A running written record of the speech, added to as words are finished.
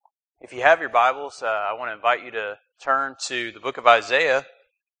If you have your Bibles, I want to invite you to turn to the book of Isaiah.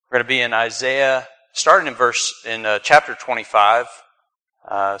 We're going to be in Isaiah, starting in chapter 25,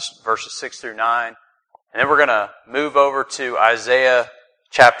 verses 6 through 9. And then we're going to move over to Isaiah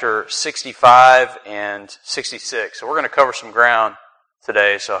chapter 65 and 66. So we're going to cover some ground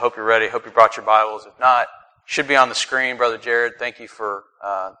today. So I hope you're ready. Hope you brought your Bibles. If not, should be on the screen. Brother Jared, thank you for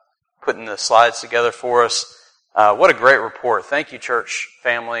putting the slides together for us. What a great report. Thank you, church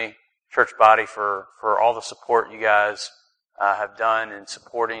family, church body, for all the support you guys have done in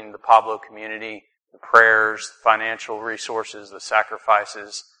supporting the Pablo community, the prayers, the financial resources, the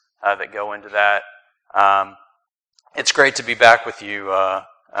sacrifices that go into that. It's great to be back with you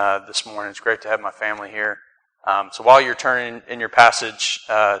this morning. It's great to have my family here. So while you're turning in your passage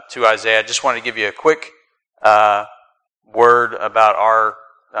to Isaiah, I just wanted to give you a quick word about our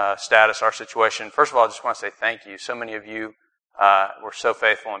status, our situation. First of all, I just want to say thank you. So many of you were so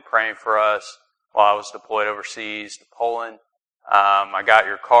faithful in praying for us while I was deployed overseas to Poland. I got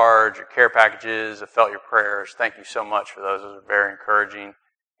your cards, your care packages. I felt your prayers. Thank you so much for those. Those are very encouraging.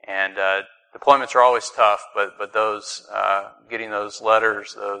 And deployments are always tough, but those getting those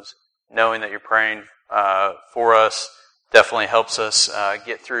letters, those knowing that you're praying for us, definitely helps us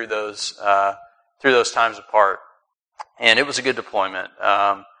get through those times apart. And it was a good deployment.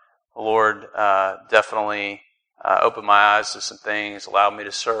 The Lord definitely opened my eyes to some things, allowed me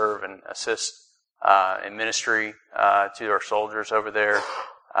to serve and assist in ministry to our soldiers over there.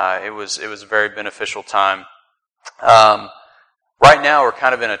 It was a very beneficial time. Right now, we're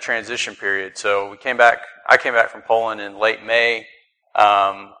kind of in a transition period. So I came back from Poland in late May.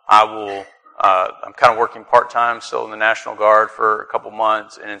 I'm kind of working part-time still in the National Guard for a couple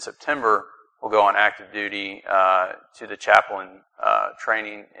months, and in September we'll go on active duty to the chaplain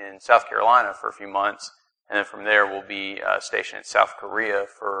training in South Carolina for a few months, and then from there we'll be stationed in South Korea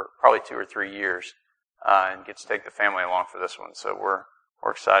for probably 2 or 3 years, and get to take the family along for this one. So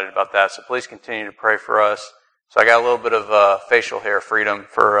we're excited about that. So please continue to pray for us. So I got a little bit of facial hair freedom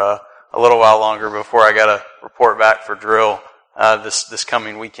for a little while longer before I got to report back for drill this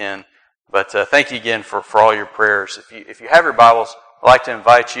coming weekend. But thank you again for all your prayers. If you have your Bibles, I'd like to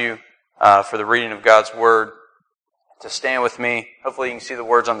invite you for the reading of God's Word to stand with me. Hopefully you can see the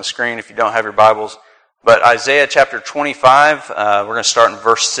words on the screen if you don't have your Bibles. But Isaiah chapter 25, we're going to start in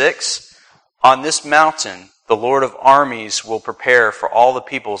verse 6. On this mountain, the Lord of armies will prepare for all the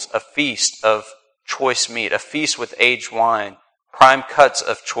peoples a feast of choice meat, a feast with aged wine, prime cuts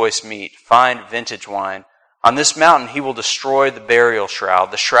of choice meat, fine vintage wine. On this mountain he will destroy the burial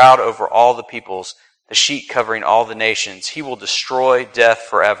shroud, the shroud over all the peoples, the sheet covering all the nations. He will destroy death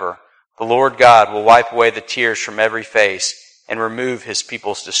forever. The Lord God will wipe away the tears from every face and remove his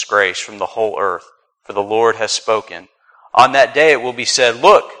people's disgrace from the whole earth, for the Lord has spoken. On that day it will be said,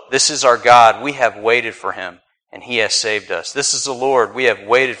 "Look, this is our God. We have waited for him, and he has saved us. This is the Lord. We have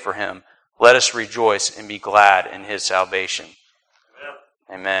waited for him. Let us rejoice and be glad in his salvation."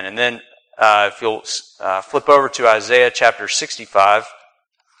 Amen. Amen. And then if you'll flip over to Isaiah chapter 65,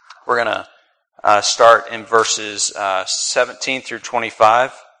 we're going to start in verses 17 through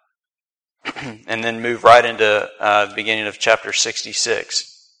 25, and then move right into the beginning of chapter 66.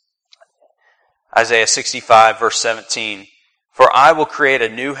 Isaiah 65, verse 17. "For I will create a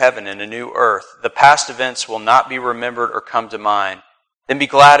new heaven and a new earth. The past events will not be remembered or come to mind. Then be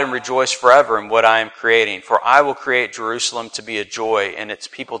glad and rejoice forever in what I am creating. For I will create Jerusalem to be a joy and its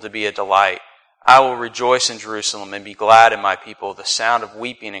people to be a delight. I will rejoice in Jerusalem and be glad in my people. The sound of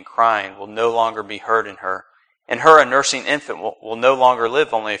weeping and crying will no longer be heard in her. In her a nursing infant will no longer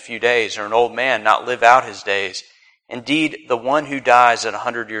live only a few days, or an old man not live out his days. Indeed, the one who dies at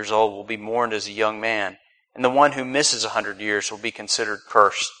 100 years old will be mourned as a young man, and the one who misses 100 years will be considered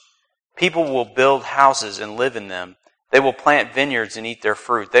cursed. People will build houses and live in them. They will plant vineyards and eat their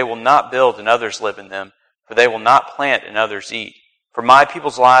fruit. They will not build and others live in them, for they will not plant and others eat. For my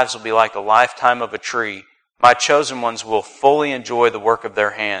people's lives will be like the lifetime of a tree. My chosen ones will fully enjoy the work of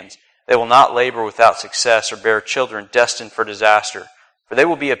their hands. They will not labor without success or bear children destined for disaster. For they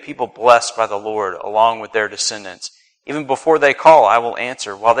will be a people blessed by the Lord, along with their descendants. Even before they call, I will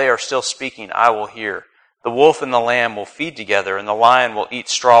answer. While they are still speaking, I will hear. The wolf and the lamb will feed together, and the lion will eat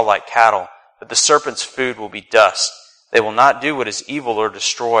straw like cattle, but the serpent's food will be dust. They will not do what is evil or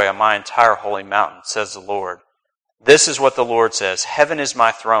destroy on my entire holy mountain, says the Lord. This is what the Lord says. Heaven is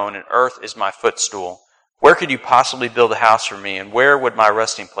my throne, and earth is my footstool. Where could you possibly build a house for me, and where would my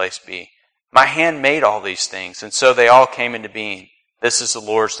resting place be? My hand made all these things, and so they all came into being. This is the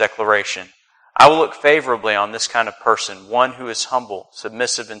Lord's declaration. I will look favorably on this kind of person, one who is humble,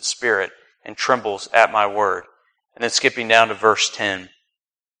 submissive in spirit, and trembles at my word. And then skipping down to verse 10.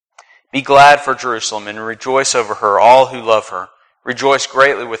 Be glad for Jerusalem and rejoice over her, all who love her. Rejoice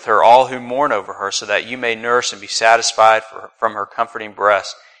greatly with her, all who mourn over her, so that you may nurse and be satisfied from her comforting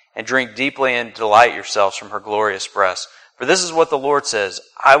breast, and drink deeply and delight yourselves from her glorious breast. For this is what the Lord says,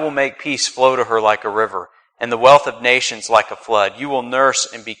 I will make peace flow to her like a river, and the wealth of nations like a flood. You will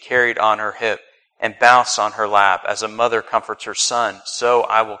nurse and be carried on her hip, and bounce on her lap. As a mother comforts her son, so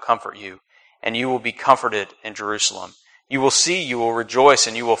I will comfort you, and you will be comforted in Jerusalem. You will see, you will rejoice,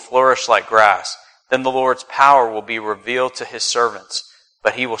 and you will flourish like grass. Then the Lord's power will be revealed to his servants,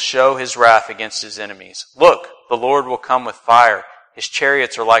 but he will show his wrath against his enemies. Look, the Lord will come with fire. His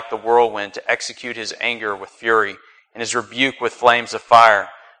chariots are like the whirlwind to execute his anger with fury, and his rebuke with flames of fire.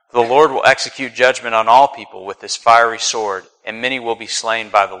 The Lord will execute judgment on all people with his fiery sword, and many will be slain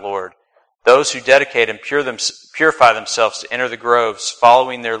by the Lord. Those who dedicate and purify themselves to enter the groves,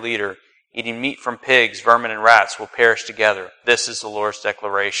 following their leader, eating meat from pigs, vermin, and rats, will perish together. This is the Lord's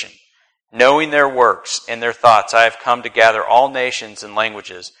declaration. Knowing their works and their thoughts, I have come to gather all nations and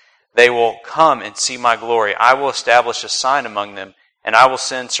languages. They will come and see my glory. I will establish a sign among them, and I will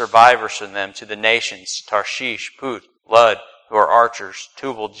send survivors from them to the nations, Tarshish, Put, Lud, who are archers,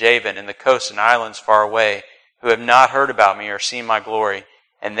 Tubal, Javan, and the coasts and islands far away, who have not heard about me or seen my glory,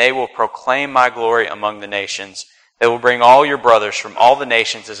 and they will proclaim my glory among the nations. They will bring all your brothers from all the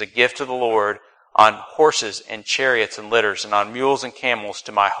nations as a gift to the Lord on horses and chariots and litters, and on mules and camels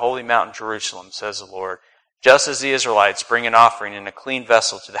to my holy mountain Jerusalem, says the Lord. Just as the Israelites bring an offering in a clean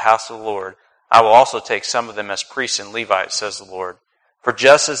vessel to the house of the Lord, I will also take some of them as priests and Levites, says the Lord. For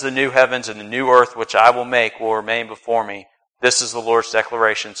just as the new heavens and the new earth which I will make will remain before me, this is the Lord's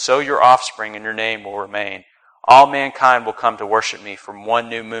declaration, so your offspring and your name will remain. All mankind will come to worship me from one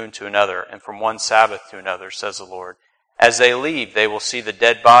new moon to another, and from one Sabbath to another, says the Lord. As they leave, they will see the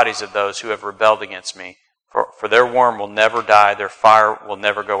dead bodies of those who have rebelled against me. For their worm will never die, their fire will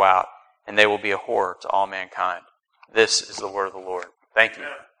never go out, and they will be a horror to all mankind. This is the word of the Lord. Thank you.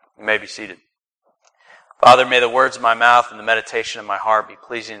 You may be seated. Father, may the words of my mouth and the meditation of my heart be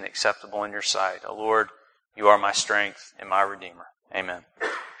pleasing and acceptable in your sight. O Lord, you are my strength and my Redeemer. Amen.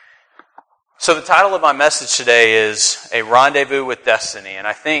 So the title of my message today is A Rendezvous with Destiny. And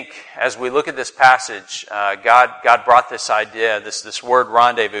I think as we look at this passage, God brought this idea, this word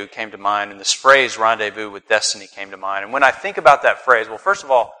rendezvous came to mind, and this phrase rendezvous with destiny came to mind. And when I think about that phrase, well, first of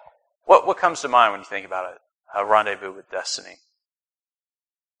all, what comes to mind when you think about it? A rendezvous with destiny.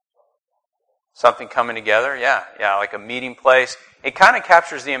 Something coming together? Yeah, like a meeting place. It kind of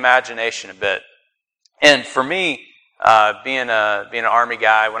captures the imagination a bit. And for me, being an Army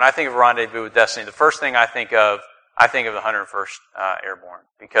guy, when I think of Rendezvous with Destiny, the first thing I think of the 101st Airborne.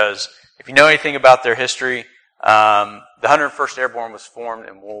 Because if you know anything about their history, the 101st Airborne was formed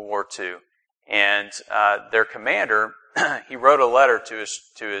in World War II. And their commander, he wrote a letter to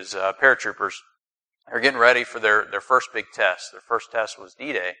his paratroopers. They're getting ready for their first big test. Their first test was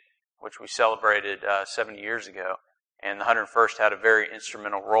D-Day, which we celebrated 70 years ago. And the 101st had a very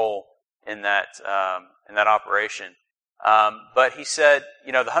instrumental role in that operation. But he said,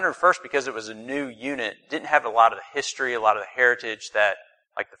 the 101st, because it was a new unit, didn't have a lot of the history, a lot of the heritage that,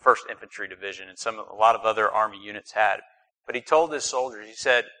 like the 1st Infantry Division and a lot of other Army units had. But he told his soldiers, he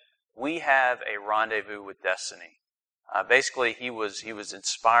said, we have a rendezvous with destiny. Basically, he was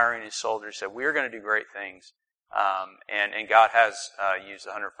inspiring his soldiers. He said, we are going to do great things. And God has used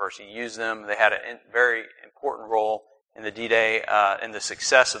the 101st. He used them. They had a very important role in the D-Day, in the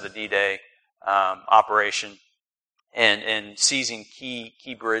success of the D-Day operation. And seizing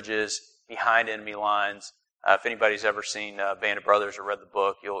key bridges behind enemy lines. If anybody's ever seen Band of Brothers or read the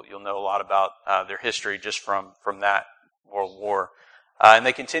book, you'll know a lot about their history just from that World War. And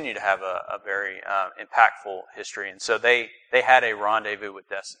they continue to have a very impactful history. And so they had a rendezvous with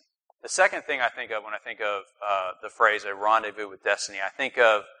destiny. The second thing I think of when I think of the phrase "a rendezvous with destiny," I think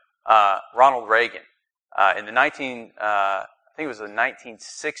of Ronald Reagan in the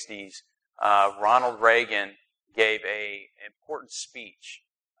 1960s. Ronald Reagan gave a important speech.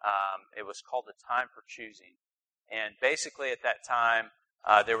 It was called "The Time for Choosing," and basically at that time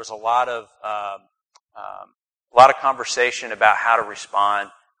there was a lot of conversation about how to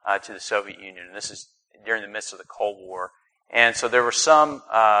respond to the Soviet Union, and this is during the midst of the Cold War. And so there were some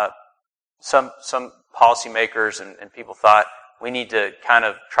policymakers and people thought we need to kind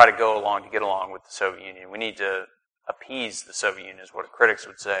of try to get along with the Soviet Union. We need to appease the Soviet Union, is what critics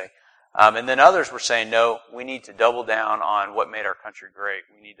would say. And then others were saying, no, we need to double down on what made our country great.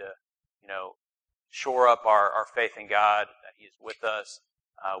 We need to, shore up our faith in God, that He is with us.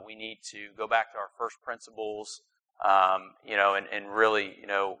 We need to go back to our first principles, and really,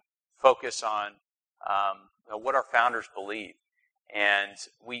 focus on what our founders believed. And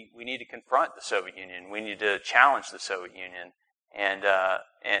we need to confront the Soviet Union. We need to challenge the Soviet Union.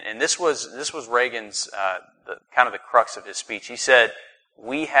 And this was Reagan's kind of the crux of his speech. He said,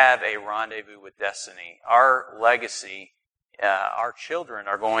 "We have a rendezvous with destiny. Our legacy, our children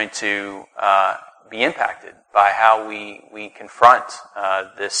are going to be impacted by how we confront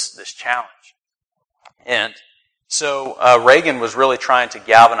this challenge." And so Reagan was really trying to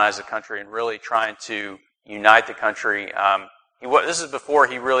galvanize the country and really trying to unite the country. This is before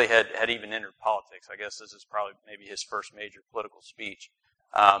he really had even entered politics. I guess this is probably maybe his first major political speech.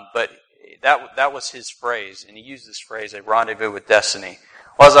 But that was his phrase, and he used this phrase, a rendezvous with destiny.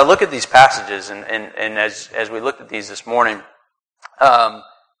 Well, as I look at these passages, and as we looked at these this morning,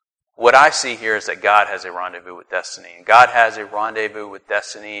 what I see here is that God has a rendezvous with destiny. And God has a rendezvous with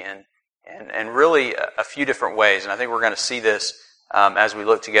destiny and really a few different ways. And I think we're going to see this as we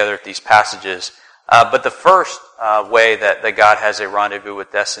look together at these passages. But the first way that God has a rendezvous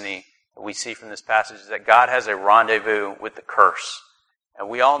with destiny that we see from this passage is that God has a rendezvous with the curse. And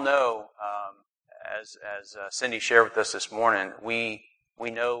we all know, as Cindy shared with us this morning, we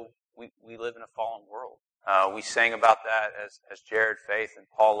know we live in a fallen world. We sang about that as Jared, Faith, and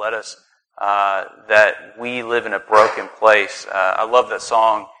Paul led us, that we live in a broken place. I love that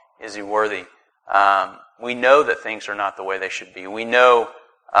song, "Is He Worthy?" We know that things are not the way they should be. We know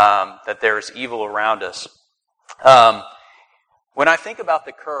that there is evil around us. When I think about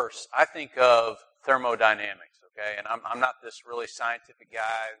the curse, I think of thermodynamics, okay? And I'm not this really scientific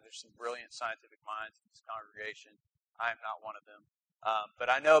guy. There's some brilliant scientific minds in this congregation. I am not one of them. But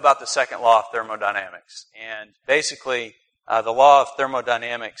I know about the second law of thermodynamics. And basically, the law of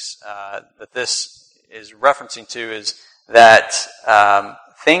thermodynamics that this is referencing to is that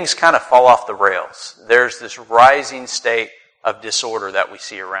things kind of fall off the rails. There's this rising state of disorder that we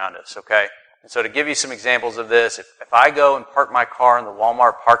see around us, okay? And so to give you some examples of this, if I go and park my car in the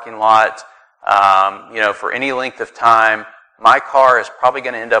Walmart parking lot, for any length of time, my car is probably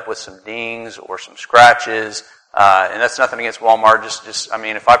going to end up with some dings or some scratches, and that's nothing against Walmart.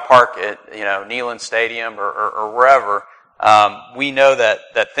 If I park at, Neyland Stadium or wherever, we know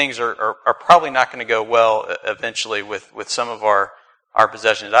that things are probably not going to go well eventually with some of our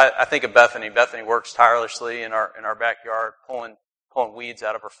possessions. I think of Bethany. Bethany works tirelessly in our backyard, pulling weeds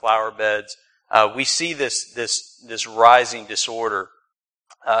out of her flower beds. We see this rising disorder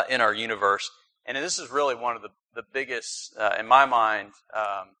in our universe, and this is really one of the biggest, in my mind,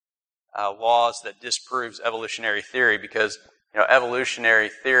 laws that disproves evolutionary theory, because evolutionary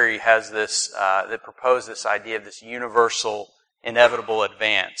theory has this that proposed this idea of this universal, inevitable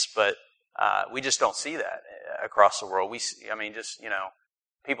advance, but we just don't see that across the world.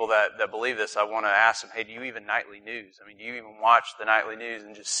 People that believe this, I want to ask them, hey, do you even nightly news? Do you even watch the nightly news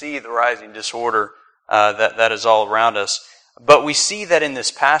and just see the rising disorder that is all around us? But we see that in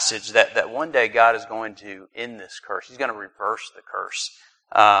this passage that one day God is going to end this curse. He's going to reverse the curse.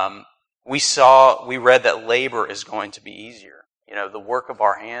 We read that labor is going to be easier. The work of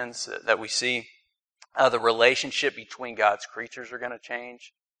our hands that we see, the relationship between God's creatures are going to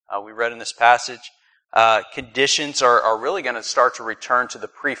change. We read in this passage. Conditions are really going to start to return to the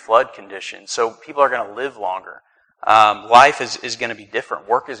pre-flood conditions. So people are going to live longer. Life is going to be different.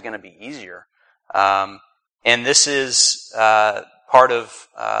 Work is going to be easier. And this is part of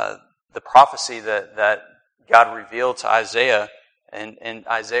the prophecy that God revealed to Isaiah, and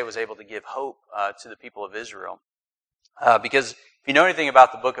Isaiah was able to give hope to the people of Israel. Because if you know anything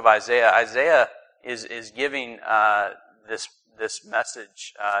about the book of Isaiah, Isaiah is giving this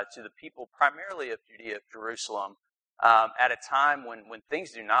message to the people primarily of Judea, of Jerusalem, at a time when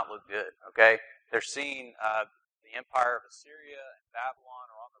things do not look good, okay? They're seeing the empire of Assyria and Babylon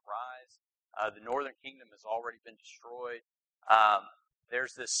are on the rise. The northern kingdom has already been destroyed.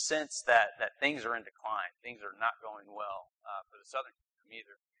 There's this sense that things are in decline. Things are not going well for the southern kingdom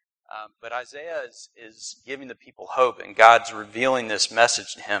either. But Isaiah is giving the people hope, and God's revealing this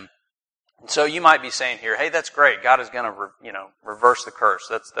message to him. And so you might be saying here, hey, that's great. God is going to reverse the curse.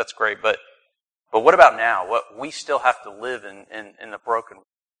 That's great. But what about now? What we still have to live in the broken world.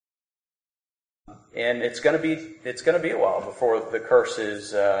 And it's going to be a while before the curse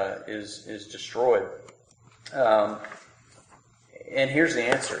is destroyed. And here's the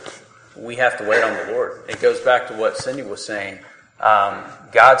answer: we have to wait on the Lord. It goes back to what Cindy was saying.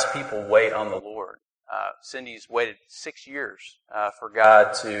 God's people wait on the Lord. Cindy's waited 6 years for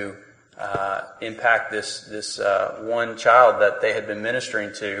God to impact this one child that they had been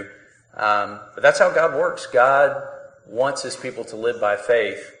ministering to. But that's how God works. God wants His people to live by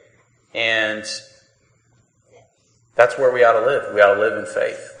faith. And that's where we ought to live. We ought to live in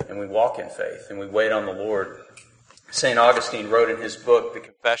faith, and we walk in faith, and we wait on the Lord. St. Augustine wrote in his book, The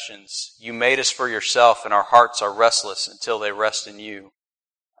Confessions, "You made us for yourself, and our hearts are restless until they rest in you."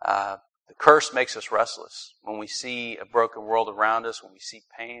 The curse makes us restless. When we see a broken world around us, when we see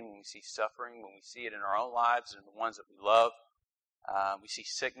pain, when we see suffering, when we see it in our own lives and the ones that we love, we see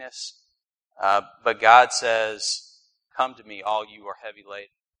sickness. But God says, "Come to me, all you are heavy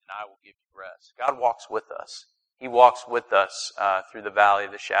laden, and I will give you rest." God walks with us. He walks with us through the valley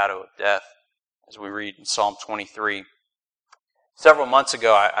of the shadow of death, as we read in Psalm 23. Several months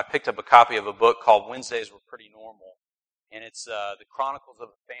ago, I picked up a copy of a book called Wednesdays Were Pretty Normal. And it's the chronicles of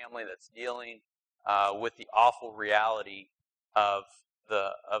a family that's dealing with the awful reality of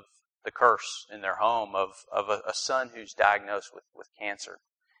the curse in their home, of a son who's diagnosed with cancer.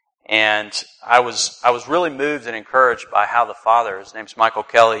 And I was really moved and encouraged by how the father, his name's Michael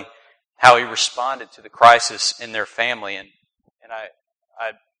Kelly, how he responded to the crisis in their family. And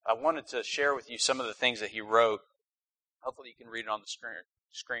I wanted to share with you some of the things that he wrote. Hopefully you can read it on the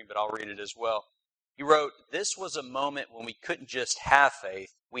screen, but I'll read it as well. He wrote, "This was a moment when we couldn't just have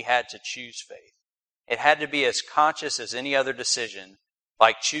faith, we had to choose faith. It had to be as conscious as any other decision.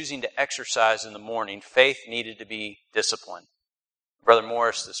 Like choosing to exercise in the morning, faith needed to be disciplined." Brother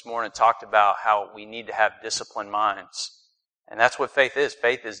Morris this morning talked about how we need to have disciplined minds. And that's what faith is.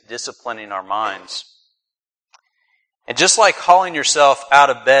 Faith is disciplining our minds. And just like hauling yourself out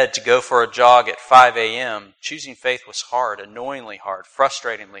of bed to go for a jog at 5 a.m., choosing faith was hard, annoyingly hard,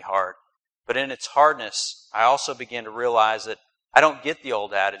 frustratingly hard. But in its hardness, I also began to realize that I don't get the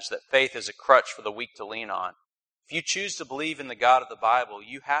old adage that faith is a crutch for the weak to lean on. If you choose to believe in the God of the Bible,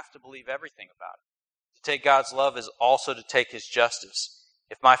 you have to believe everything about it. To take God's love is also to take His justice.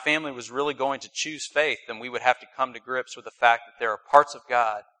 If my family was really going to choose faith, then we would have to come to grips with the fact that there are parts of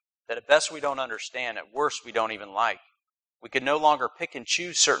God that at best we don't understand, at worst we don't even like. We could no longer pick and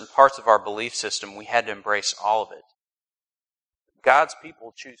choose certain parts of our belief system. We had to embrace all of it. God's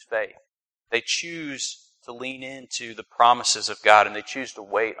people choose faith. They choose to lean into the promises of God, and they choose to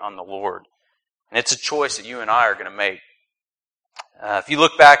wait on the Lord. And it's a choice that you and I are going to make. If you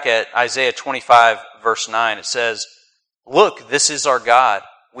look back at Isaiah 25, verse 9, it says, "Look, this is our God.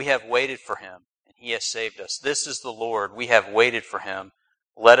 We have waited for Him, and He has saved us. This is the Lord. We have waited for Him.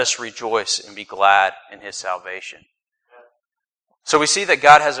 Let us rejoice and be glad in His salvation." So we see that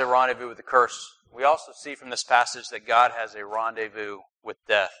God has a rendezvous with the curse. We also see from this passage that God has a rendezvous with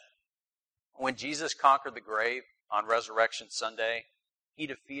death. When Jesus conquered the grave on Resurrection Sunday, He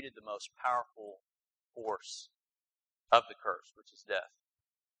defeated the most powerful force of the curse, which is death.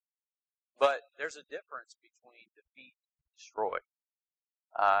 But there's a difference between defeat and destroy.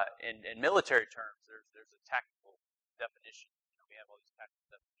 In military terms, there's a tactical definition. We have all these tactical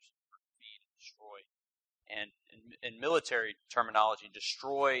definitions for defeat and destroy. And in military terminology,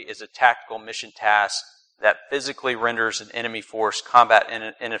 destroy is a tactical mission task that physically renders an enemy force combat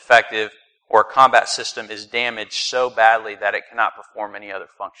ineffective, or a combat system is damaged so badly that it cannot perform any other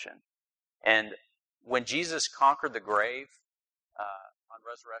function. And when Jesus conquered the grave on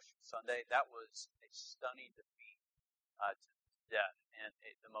Resurrection Sunday, that was a stunning defeat to death and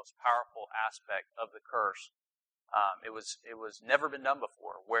the most powerful aspect of the curse. It was never been done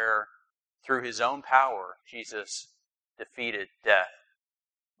before, where through His own power, Jesus defeated death.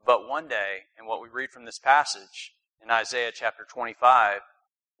 But one day, and what we read from this passage in Isaiah chapter 25,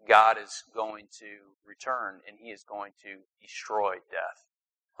 God is going to return and He is going to destroy death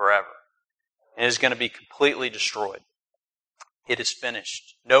forever. It is going to be completely destroyed. It is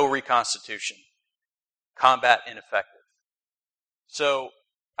finished. No reconstitution. Combat ineffective. So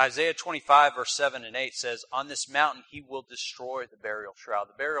Isaiah 25 verse 7 and 8 says, "On this mountain He will destroy the burial shroud."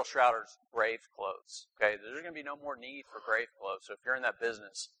 The burial shroud is grave clothes. Okay, there's going to be no more need for grave clothes. So if you're in that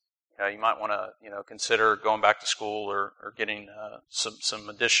business, you might want to consider going back to school or getting some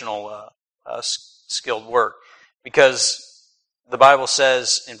additional skilled work, because the Bible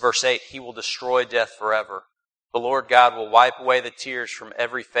says in verse 8, He will destroy death forever. The Lord God will wipe away the tears from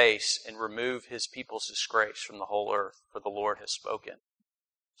every face and remove His people's disgrace from the whole earth, for the Lord has spoken.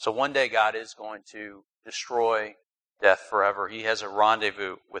 So one day God is going to destroy death forever. He has a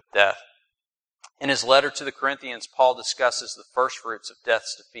rendezvous with death. In his letter to the Corinthians, Paul discusses the first fruits of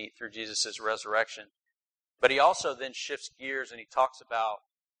death's defeat through Jesus' resurrection. But he also then shifts gears and he talks about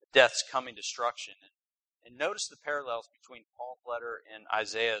death's coming destruction. And notice the parallels between Paul's letter and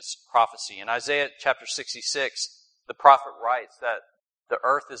Isaiah's prophecy. In Isaiah chapter 66, the prophet writes that the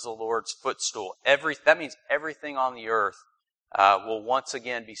earth is the Lord's footstool. That means everything on the earth will once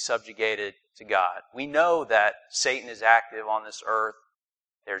again be subjugated to God. We know that Satan is active on this earth.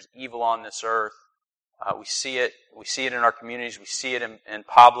 There's evil on this earth. We see it. We see it in our communities. We see it in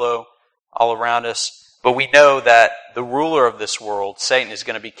Pablo. all around us. But we know that the ruler of this world, Satan, is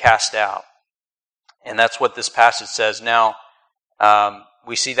going to be cast out. And that's what this passage says. Now,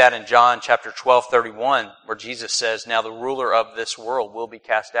 we see that in John chapter 12:31, where Jesus says, now the ruler of this world will be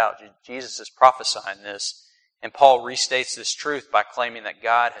cast out. Jesus is prophesying this. And Paul restates this truth by claiming that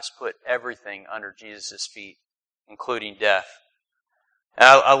God has put everything under Jesus' feet, including death. And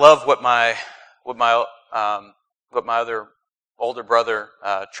I love what my other older brother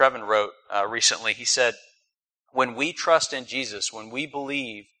Trevin wrote recently. He said, when we trust in Jesus, when we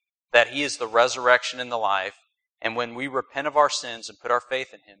believe that He is the resurrection and the life, and when we repent of our sins and put our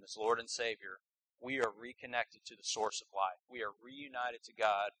faith in Him as Lord and Savior, we are reconnected to the source of life. We are reunited to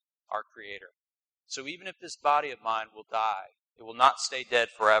God, our Creator. So even if this body of mine will die, it will not stay dead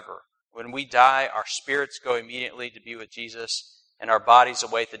forever. When we die, our spirits go immediately to be with Jesus, and our bodies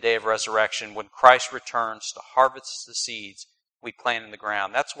await the day of resurrection when Christ returns to harvest the seeds we plant in the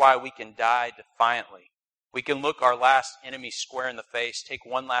ground. That's why we can die defiantly. We can look our last enemy square in the face, take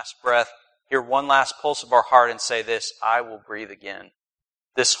one last breath, hear one last pulse of our heart and say this, I will breathe again.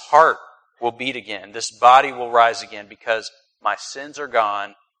 This heart will beat again. This body will rise again because my sins are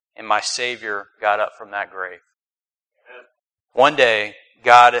gone and my Savior got up from that grave. One day,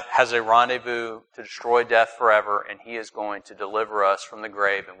 God has a rendezvous to destroy death forever, and He is going to deliver us from the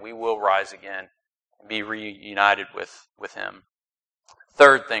grave, and we will rise again and be reunited with Him.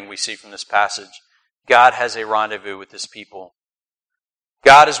 Third thing we see from this passage, God has a rendezvous with His people.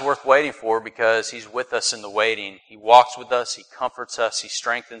 God is worth waiting for because He's with us in the waiting. He walks with us, He comforts us, He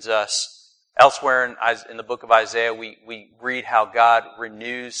strengthens us. Elsewhere in the book of Isaiah, we read how God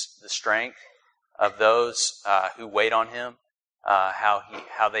renews the strength of those who wait on Him. How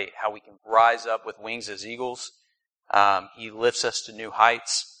we can rise up with wings as eagles. He lifts us to new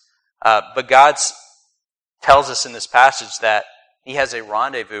heights. But God tells us in this passage that He has a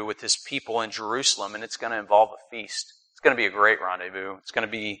rendezvous with His people in Jerusalem, and it's going to involve a feast. It's going to be a great rendezvous. It's going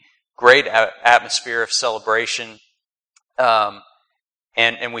to be great atmosphere of celebration.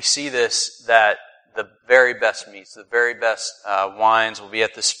 And we see this, that the very best meats, the very best wines will be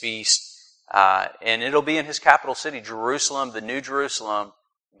at this feast. And it'll be in His capital city, Jerusalem, the New Jerusalem.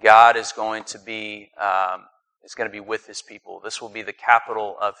 God is going to be with His people. This will be the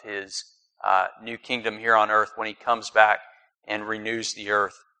capital of His new kingdom here on earth when He comes back and renews the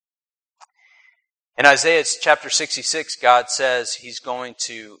earth. In Isaiah chapter 66, God says He's going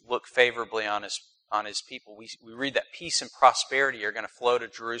to look favorably on His people. We read that peace and prosperity are going to flow to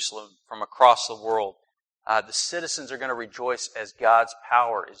Jerusalem from across the world. The citizens are going to rejoice as God's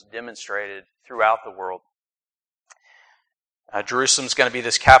power is demonstrated throughout the world. Jerusalem's going to be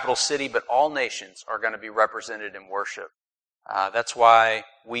this capital city, but all nations are going to be represented in worship. That's why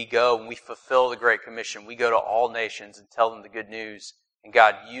we go and we fulfill the Great Commission. We go to all nations and tell them the good news, and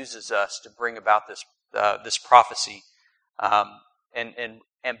God uses us to bring about this prophecy. And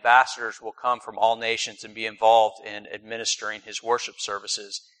ambassadors will come from all nations and be involved in administering His worship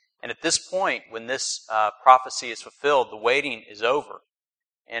services. And at this point, when this prophecy is fulfilled, the waiting is over.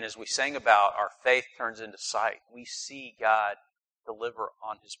 And as we sang about, our faith turns into sight. We see God deliver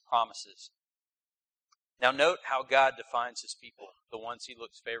on His promises. Now note how God defines His people, the ones He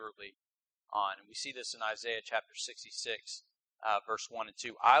looks favorably on. And we see this in Isaiah chapter 66, verse 1 and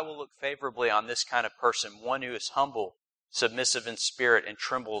 2. I will look favorably on this kind of person, one who is humble, submissive in spirit, and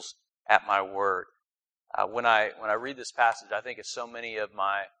trembles at my word. When I read this passage, I think of so many of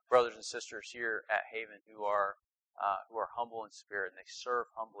my brothers and sisters here at Haven who are humble in spirit, and they serve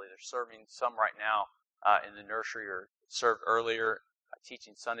humbly. They're serving some right now in the nursery, or served earlier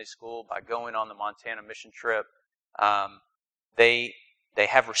teaching Sunday school, by going on the Montana mission trip. They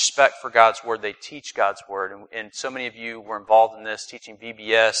have respect for God's word. They teach God's word, and so many of you were involved in this, teaching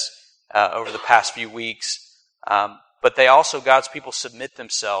VBS over the past few weeks. But they also, God's people, submit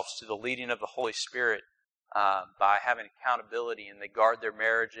themselves to the leading of the Holy Spirit by having accountability, and they guard their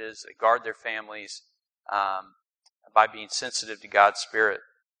marriages, they guard their families by being sensitive to God's Spirit.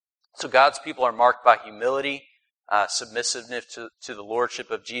 So God's people are marked by humility, submissiveness to the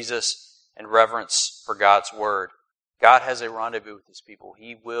lordship of Jesus, and reverence for God's word. God has a rendezvous with His people.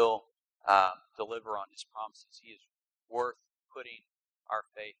 He will deliver on His promises. He is worth putting our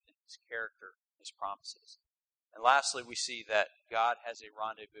faith in His character, His promises. And lastly, we see that God has a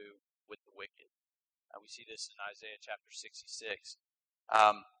rendezvous with the wicked. We see this in Isaiah chapter 66.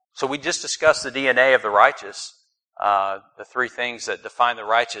 So we just discussed the DNA of the righteous, the three things that define the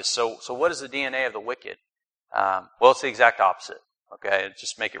righteous. So what is the DNA of the wicked? Well, it's the exact opposite. Okay,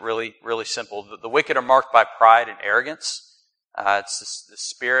 just make it really, really simple. The wicked are marked by pride and arrogance. It's the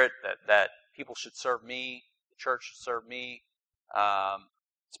spirit that people should serve me, the church should serve me.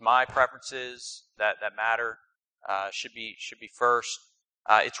 It's my preferences that matter. Should be first.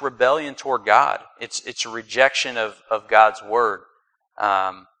 It's rebellion toward God. It's a rejection of God's word.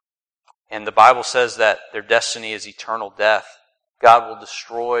 And the Bible says that their destiny is eternal death. God will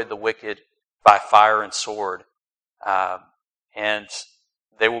destroy the wicked by fire and sword. And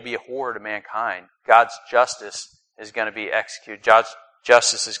they will be a horror to mankind. God's justice is going to be executed. God's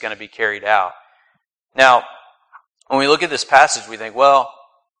justice is going to be carried out. Now, when we look at this passage, we think, well,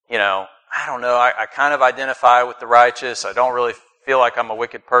 I don't know. I kind of identify with the righteous. I don't really feel like I'm a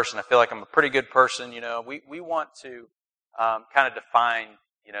wicked person. I feel like I'm a pretty good person. We want to kind of define,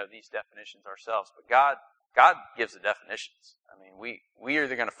 these definitions ourselves. But God gives the definitions. I mean, we are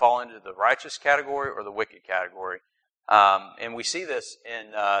either going to fall into the righteous category or the wicked category. And we see this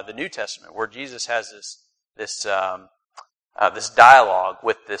in the New Testament, where Jesus has this dialogue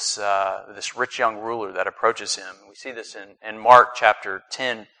with this rich young ruler that approaches him. We see this in Mark chapter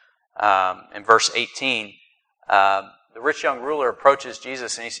 10, in verse 18. The rich young ruler approaches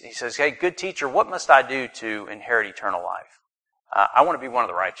Jesus and he says, "Hey, good teacher, what must I do to inherit eternal life?" I want to be one of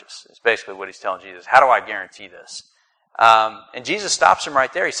the righteous, is basically what he's telling Jesus. How do I guarantee this? And Jesus stops him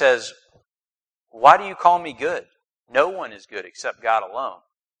right there. He says, "Why do you call me good? No one is good except God alone."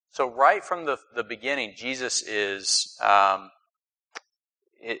 So right from the beginning, Jesus is kind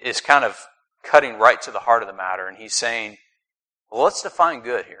of cutting right to the heart of the matter, and he's saying, well, let's define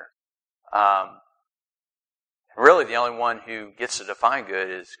good here. Really, the only one who gets to define good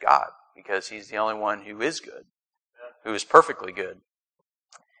is God, because he's the only one who is good, who is perfectly good.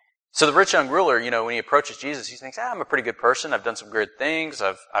 So the rich young ruler, when he approaches Jesus, he thinks, I'm a pretty good person. I've done some good things.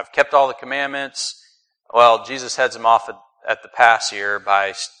 I've kept all the commandments. Well, Jesus heads him off at the pass here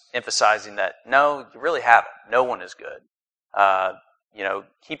by emphasizing that, no, you really haven't. No one is good.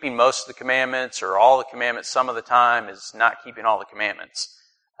 Keeping most of the commandments or all the commandments some of the time is not keeping all the commandments.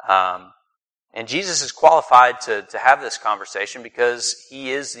 And Jesus is qualified to have this conversation because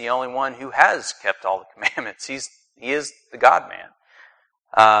he is the only one who has kept all the commandments. He is the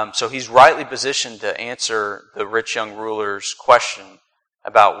God-man. So he's rightly positioned to answer the rich young ruler's question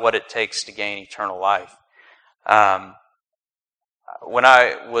about what it takes to gain eternal life. When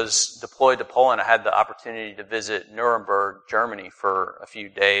I was deployed to Poland, I had the opportunity to visit Nuremberg, Germany for a few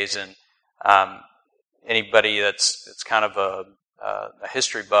days, and anybody that's kind of a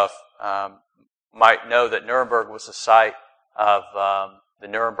history buff might know that Nuremberg was the site of the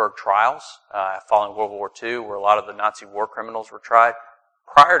Nuremberg trials following World War II, where a lot of the Nazi war criminals were tried.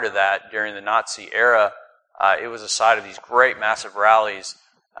 Prior to that, during the Nazi era, it was a site of these great massive rallies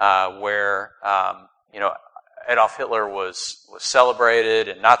where Adolf Hitler was celebrated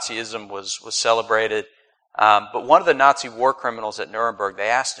and Nazism was celebrated. But one of the Nazi war criminals at Nuremberg, they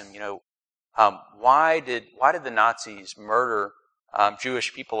asked him, why did the Nazis murder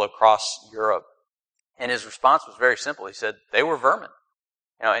Jewish people across Europe? And his response was very simple. He said, they were vermin.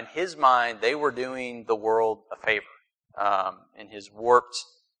 In his mind, they were doing the world a favor, in his warped,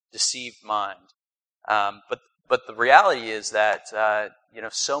 deceived mind. But the reality is that,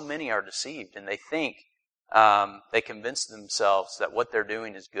 so many are deceived, and they think, they convince themselves that what they're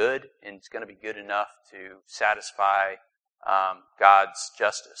doing is good, and it's going to be good enough to satisfy God's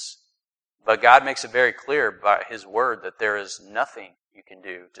justice. But God makes it very clear by His Word that there is nothing you can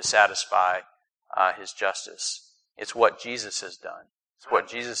do to satisfy His justice. It's what Jesus has done. It's what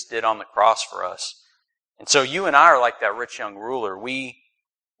Jesus did on the cross for us. And so you and I are like that rich young ruler. We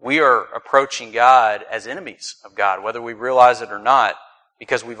are approaching God as enemies of God, whether we realize it or not,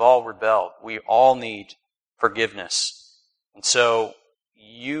 because we've all rebelled. We all need forgiveness. And so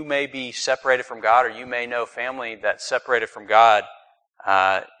you may be separated from God, or you may know family that's separated from God,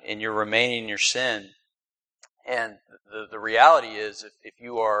 and you're remaining in your sin. And the reality is, if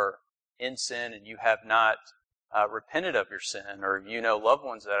you are in sin and you have not repented of your sin, or you know loved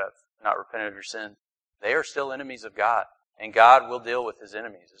ones that have not repented of your sin, they are still enemies of God. And God will deal with His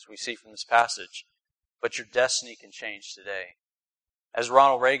enemies, as we see from this passage. But your destiny can change today. As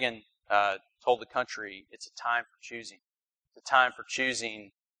Ronald Reagan told the country, it's a time for choosing. It's a time for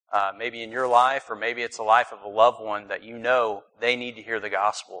choosing maybe in your life, or maybe it's the life of a loved one that you know they need to hear the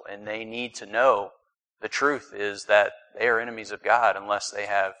gospel, and they need to know the truth is that they are enemies of God unless they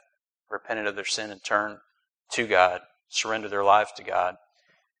have repented of their sin and turned to God, surrendered their lives to God,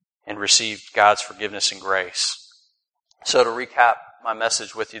 and received God's forgiveness and grace. So to recap my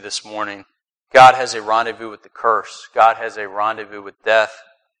message with you this morning, God has a rendezvous with the curse. God has a rendezvous with death.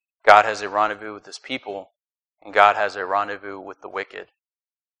 God has a rendezvous with His people. And God has a rendezvous with the wicked.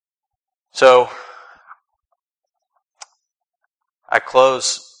 So I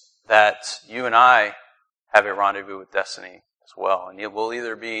close that you and I have a rendezvous with destiny as as well. And it will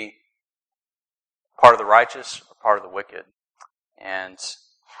either be part of the righteous or part of the wicked. And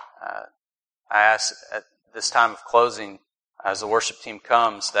I ask at this time of closing, as the worship team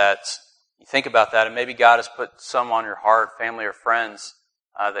comes, that you think about that, and maybe God has put some on your heart, family or friends,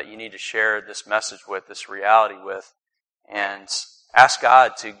 that you need to share this message with, this reality with, and ask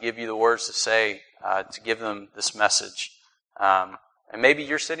God to give you the words to say, to give them this message. And maybe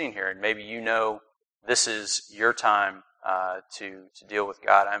you're sitting here, and maybe you know this is your time to deal with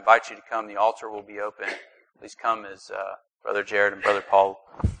God. I invite you to come. The altar will be open. Please come as Brother Jared and Brother Paul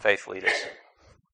faith lead us.